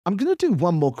I'm going to do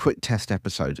one more quick test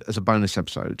episode as a bonus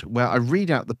episode where I read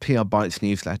out the PRBites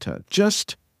newsletter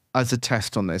just as a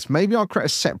test on this. Maybe I'll create a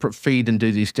separate feed and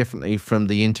do these differently from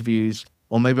the interviews,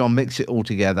 or maybe I'll mix it all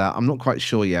together. I'm not quite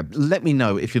sure yet. Let me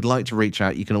know if you'd like to reach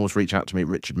out. You can always reach out to me,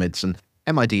 Richard Midson,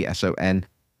 Midson,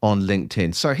 on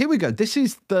LinkedIn. So here we go. This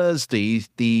is Thursday,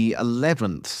 the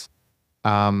 11th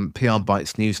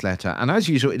PRBites newsletter. And as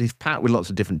usual, it is packed with lots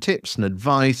of different tips and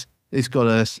advice. It's got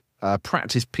a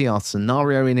practice PR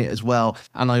scenario in it as well.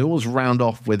 And I always round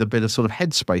off with a bit of sort of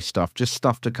headspace stuff, just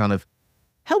stuff to kind of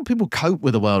help people cope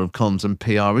with the world of comms and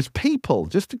PR as people,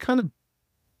 just to kind of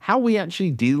how we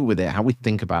actually deal with it, how we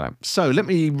think about it. So let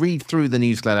me read through the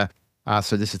newsletter.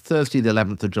 So this is Thursday, the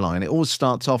 11th of July, and it all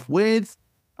starts off with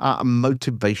a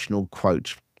motivational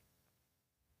quote.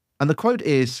 And the quote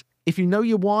is, if you know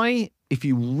your why, if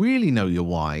you really know your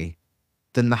why,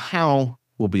 then the how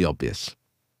will be obvious.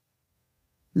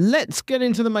 Let's get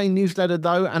into the main newsletter,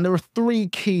 though, and there are three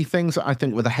key things that I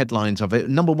think were the headlines of it.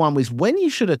 Number one was when you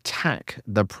should attack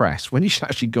the press, when you should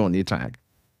actually go on the attack.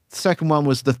 The second one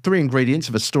was the three ingredients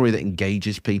of a story that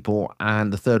engages people.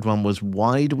 And the third one was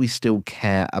why do we still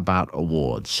care about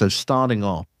awards? So starting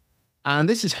off, and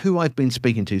this is who I've been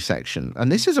speaking to section, and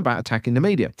this is about attacking the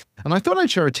media. And I thought I'd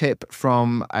share a tip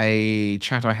from a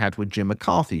chat I had with Jim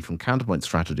McCarthy from Counterpoint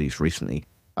Strategies recently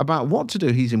about what to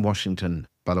do. He's in Washington,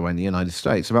 by the way, in the United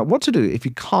States, about what to do if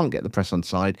you can't get the press on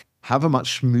side, however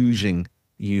much schmoozing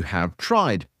you have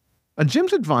tried. And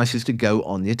Jim's advice is to go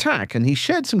on the attack, and he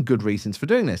shared some good reasons for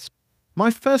doing this.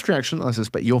 My first reaction, I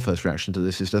suspect your first reaction to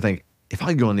this, is to think, if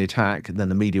I go on the attack, then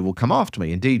the media will come after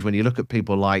me. Indeed, when you look at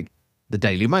people like the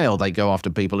Daily Mail, they go after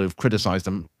people who've criticized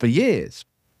them for years.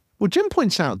 Well, Jim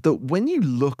points out that when you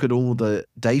look at all the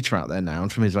data out there now,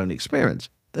 and from his own experience,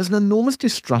 there's an enormous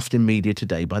distrust in media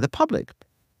today by the public.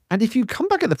 And if you come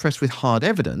back at the press with hard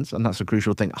evidence, and that's a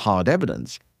crucial thing, hard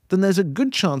evidence, then there's a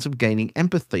good chance of gaining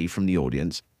empathy from the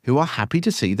audience who are happy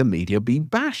to see the media be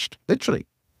bashed, literally.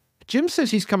 Jim says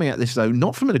he's coming at this, though,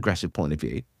 not from an aggressive point of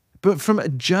view, but from a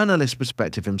journalist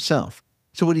perspective himself.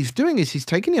 So what he's doing is he's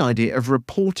taking the idea of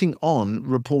reporting on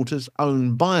reporters'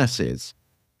 own biases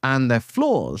and their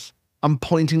flaws and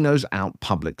pointing those out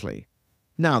publicly.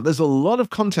 Now, there's a lot of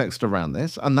context around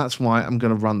this, and that's why I'm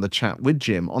going to run the chat with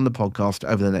Jim on the podcast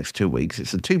over the next 2 weeks.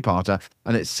 It's a two-parter,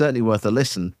 and it's certainly worth a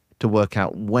listen to work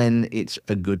out when it's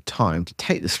a good time to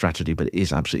take the strategy, but it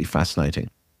is absolutely fascinating.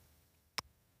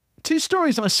 Two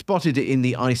stories I spotted in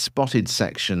the I Spotted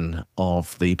section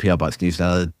of the PRBites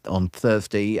newsletter on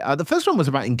Thursday. The first one was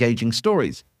about engaging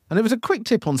stories, and it was a quick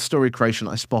tip on story creation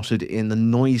I spotted in the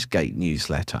Noisegate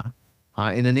newsletter.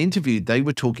 In an interview, they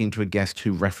were talking to a guest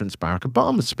who referenced Barack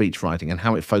Obama's speechwriting and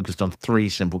how it focused on three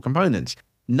simple components.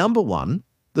 Number one,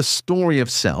 the story of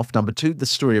self. Number two, the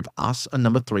story of us. And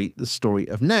number three, the story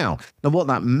of now. Now, what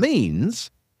that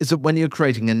means is that when you're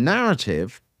creating a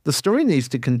narrative, the story needs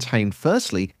to contain,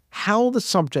 firstly, how the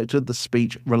subject of the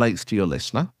speech relates to your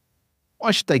listener.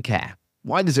 Why should they care?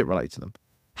 Why does it relate to them?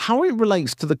 How it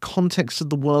relates to the context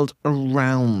of the world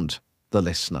around the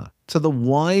listener, to the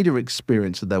wider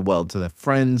experience of their world, to their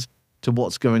friends, to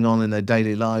what's going on in their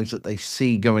daily lives that they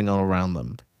see going on around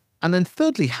them. And then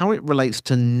thirdly, how it relates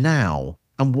to now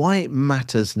and why it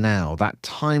matters now, that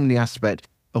timely aspect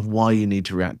of why you need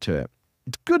to react to it.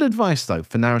 It's good advice, though,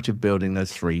 for narrative building,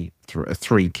 those three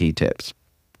key tips.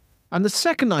 And the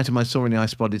second item I saw in the I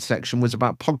Spotted section was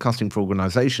about podcasting for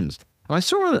organizations. And I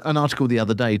saw an article the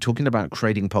other day talking about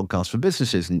creating podcasts for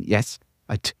businesses. And yes,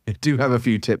 I do have a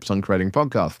few tips on creating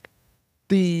podcasts.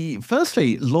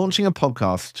 Firstly, launching a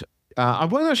podcast. I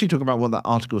won't actually talk about what that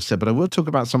article said, but I will talk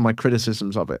about some of my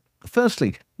criticisms of it.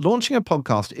 Firstly, launching a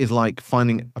podcast is like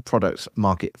finding a product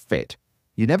market fit.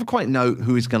 You never quite know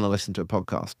who is going to listen to a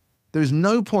podcast. There is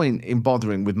no point in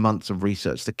bothering with months of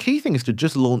research. The key thing is to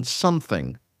just launch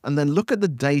something and then look at the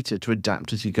data to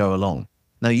adapt as you go along.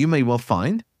 Now, you may well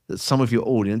find that some of your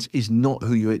audience is not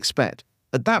who you expect.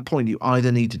 At that point, you either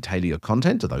need to tailor your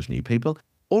content to those new people,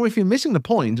 or if you're missing the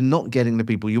point and not getting the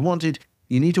people you wanted,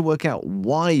 you need to work out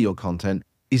why your content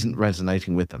isn't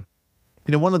resonating with them.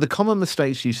 You know, one of the common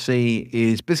mistakes you see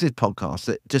is business podcasts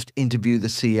that just interview the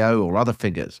CEO or other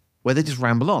figures, where they just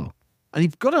ramble on. And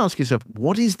you've got to ask yourself,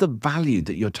 what is the value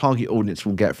that your target audience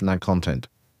will get from that content?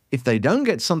 If they don't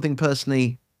get something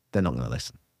personally, they're not going to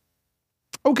listen.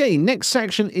 Okay, next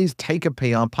section is Take a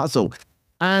PR Puzzle.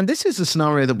 And this is a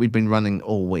scenario that we've been running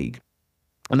all week.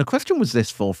 And the question was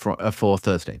this for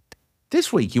Thursday.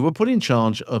 This week, you were put in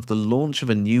charge of the launch of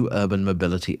a new urban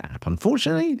mobility app.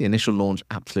 Unfortunately, the initial launch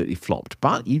absolutely flopped,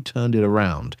 but you turned it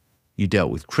around. You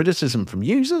dealt with criticism from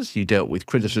users, you dealt with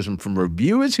criticism from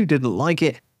reviewers who didn't like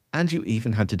it, and you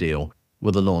even had to deal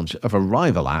with the launch of a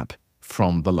rival app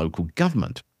from the local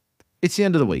government. It's the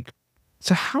end of the week.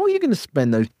 So how are you going to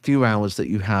spend those few hours that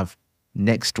you have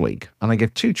next week? And I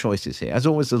give two choices here. As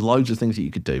always, there's loads of things that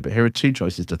you could do, but here are two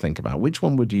choices to think about. Which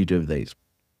one would you do of these?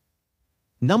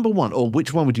 Number one, or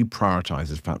which one would you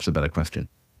prioritize is perhaps a better question.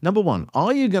 Number one,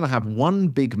 are you going to have one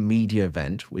big media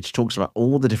event which talks about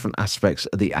all the different aspects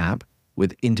of the app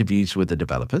with interviews with the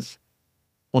developers?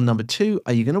 Or number two,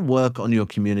 are you going to work on your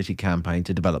community campaign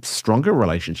to develop stronger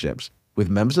relationships with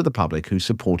members of the public who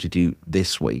supported you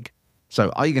this week? So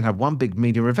are you going to have one big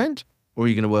media event, or are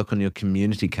you going to work on your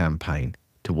community campaign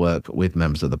to work with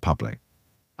members of the public?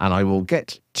 And I will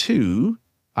get to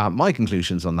my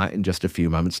conclusions on that in just a few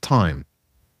moments' time.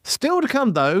 Still to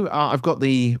come, though, I've got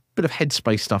the bit of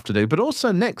headspace stuff to do, but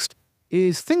also next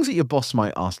is things that your boss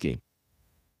might ask you.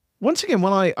 Once again,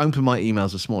 when I opened my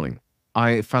emails this morning,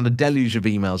 I found a deluge of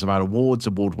emails about awards,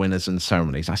 award winners, and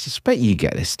ceremonies. I suspect you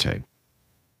get this too.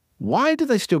 Why do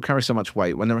they still carry so much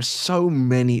weight when there are so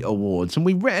many awards and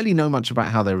we rarely know much about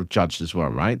how they're judged as well,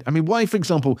 right? I mean, why, for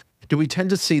example, do we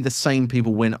tend to see the same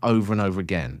people win over and over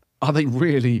again? Are they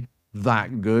really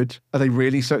that good? Are they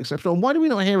really so exceptional? And why do we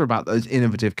not hear about those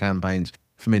innovative campaigns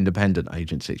from independent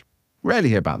agencies? Rarely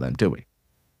hear about them, do we?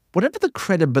 Whatever the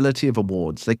credibility of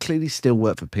awards, they clearly still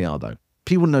work for PR, though.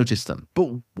 People notice them.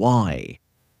 But why?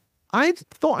 I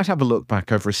thought I'd have a look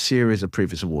back over a series of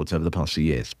previous awards over the past few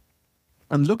years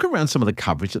and look around some of the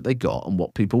coverage that they got and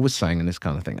what people were saying and this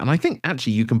kind of thing. And I think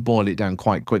actually you can boil it down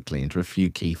quite quickly into a few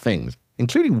key things,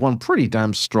 including one pretty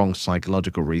damn strong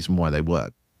psychological reason why they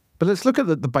work. But let's look at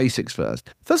the basics first.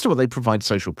 First of all, they provide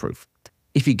social proof.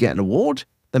 If you get an award,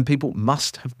 then people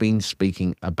must have been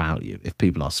speaking about you. If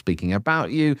people are speaking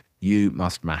about you, you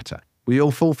must matter. We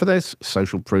all fall for this.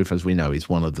 Social proof, as we know, is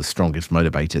one of the strongest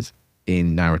motivators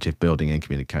in narrative building and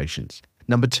communications.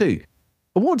 Number two,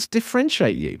 awards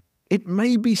differentiate you. It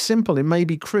may be simple, it may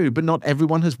be crude, but not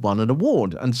everyone has won an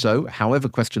award. And so, however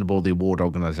questionable the award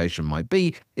organization might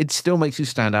be, it still makes you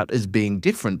stand out as being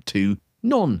different to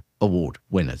non-award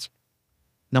winners.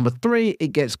 Number three, it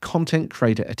gets content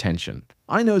creator attention.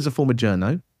 I know as a former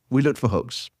journo, we looked for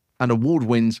hooks, and award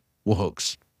wins were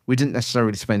hooks. We didn't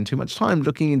necessarily spend too much time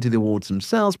looking into the awards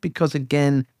themselves because,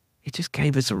 again, it just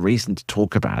gave us a reason to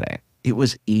talk about it. It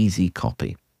was easy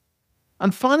copy.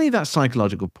 And finally, that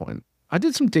psychological point. I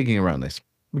did some digging around this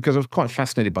because I was quite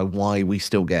fascinated by why we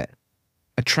still get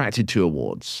attracted to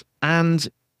awards. And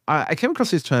I came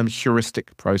across this term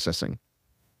heuristic processing.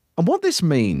 And what this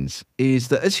means is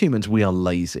that as humans, we are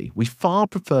lazy. We far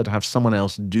prefer to have someone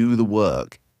else do the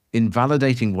work in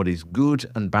validating what is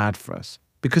good and bad for us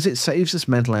because it saves us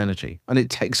mental energy and it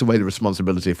takes away the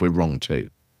responsibility if we're wrong too.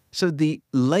 So the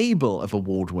label of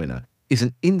award winner is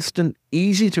an instant,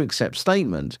 easy to accept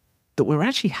statement that we're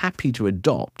actually happy to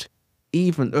adopt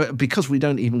even because we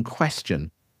don't even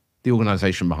question the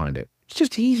organization behind it. It's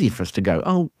just easy for us to go,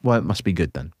 oh, well, it must be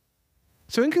good then.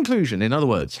 So in conclusion, in other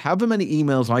words, however many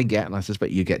emails I get, and I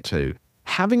suspect you get too,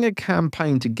 having a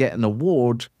campaign to get an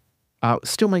award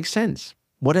still makes sense,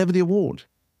 whatever the award.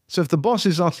 So if the boss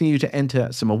is asking you to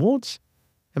enter some awards,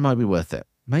 it might be worth it.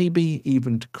 Maybe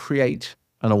even to create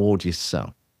an award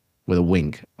yourself with a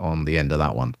wink on the end of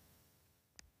that one.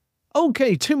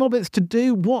 Okay, two more bits to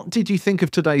do. What did you think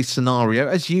of today's scenario?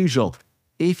 As usual,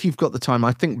 if you've got the time,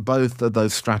 I think both of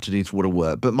those strategies would have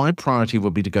worked, but my priority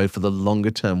would be to go for the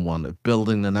longer term one of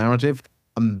building the narrative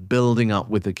and building up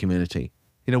with the community.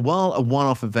 You know, while a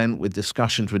one-off event with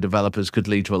discussions with developers could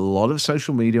lead to a lot of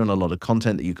social media and a lot of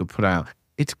content that you could put out,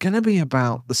 it's going to be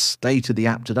about the state of the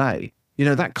app today. You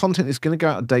know, that content is going to go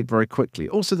out of date very quickly.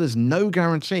 Also, there's no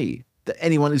guarantee that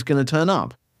anyone is going to turn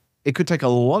up. It could take a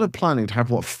lot of planning to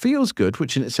have what feels good,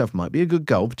 which in itself might be a good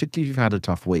goal, particularly if you've had a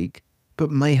tough week,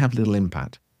 but may have little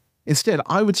impact. Instead,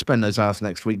 I would spend those hours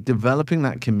next week developing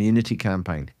that community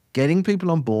campaign, getting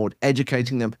people on board,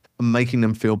 educating them, and making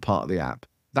them feel part of the app.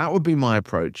 That would be my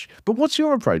approach. But what's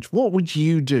your approach? What would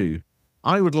you do?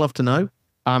 I would love to know.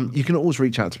 You can always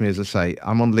reach out to me, as I say.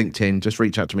 I'm on LinkedIn. Just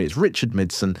reach out to me. It's Richard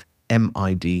Midson,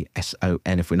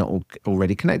 M-I-D-S-O-N. If we're not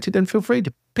already connected, then feel free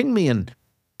to ping me and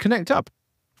connect up.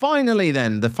 Finally,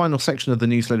 then, the final section of the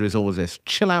newsletter is always this.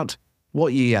 Chill out. What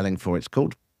are you yelling for? It's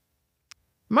called.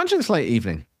 Imagine it's late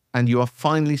evening and you are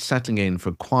finally settling in for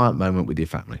a quiet moment with your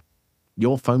family.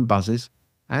 Your phone buzzes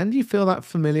and you feel that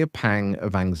familiar pang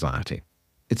of anxiety.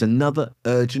 It's another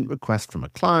urgent request from a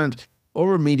client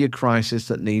or a media crisis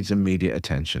that needs immediate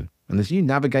attention. And as you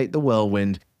navigate the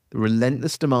whirlwind, the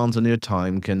relentless demands on your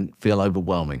time can feel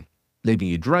overwhelming, leaving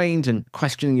you drained and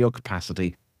questioning your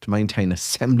capacity to maintain a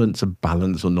semblance of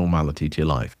balance or normality to your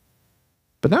life.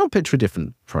 But now picture a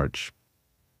different approach.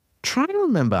 Try to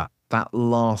remember that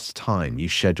last time you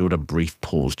scheduled a brief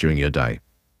pause during your day?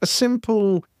 A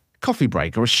simple coffee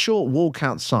break or a short walk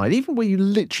outside, even where you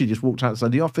literally just walked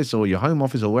outside the office or your home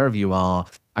office or wherever you are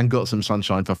and got some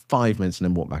sunshine for 5 minutes and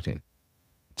then walked back in.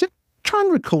 Just try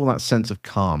and recall that sense of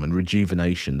calm and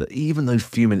rejuvenation that even those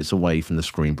few minutes away from the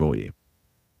screen brought you.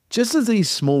 Just as these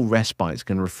small respites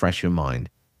can refresh your mind,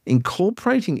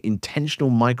 incorporating intentional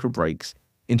micro breaks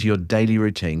into your daily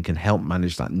routine can help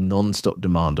manage that non-stop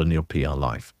demand on your PR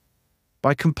life.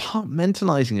 By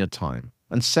compartmentalizing your time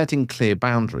and setting clear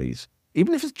boundaries,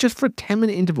 even if it's just for a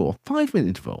 10-minute interval or 5-minute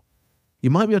interval, you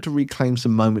might be able to reclaim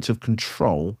some moments of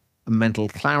control and mental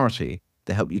clarity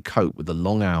to help you cope with the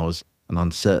long hours and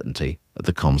uncertainty of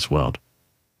the comms world.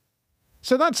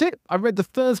 So that's it. I read the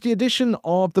Thursday edition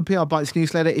of the PRBites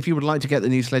newsletter. If you would like to get the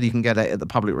newsletter, you can get it at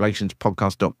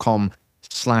thepublicrelationspodcast.com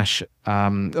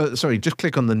just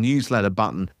click on the newsletter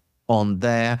button on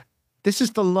there. This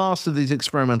is the last of these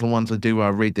experimental ones I do where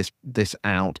I read this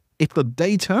out. If the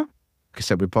data, like I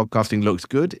said, with podcasting looks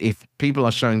good, if people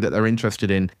are showing that they're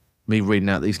interested in me reading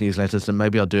out these newsletters, then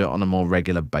maybe I'll do it on a more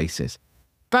regular basis.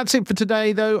 That's it for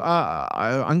today, though.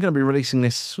 I'm going to be releasing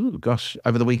this,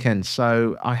 over the weekend.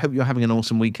 So I hope you're having an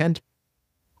awesome weekend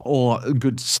or a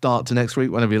good start to next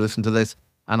week whenever you listen to this.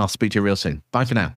 And I'll speak to you real soon. Bye for now.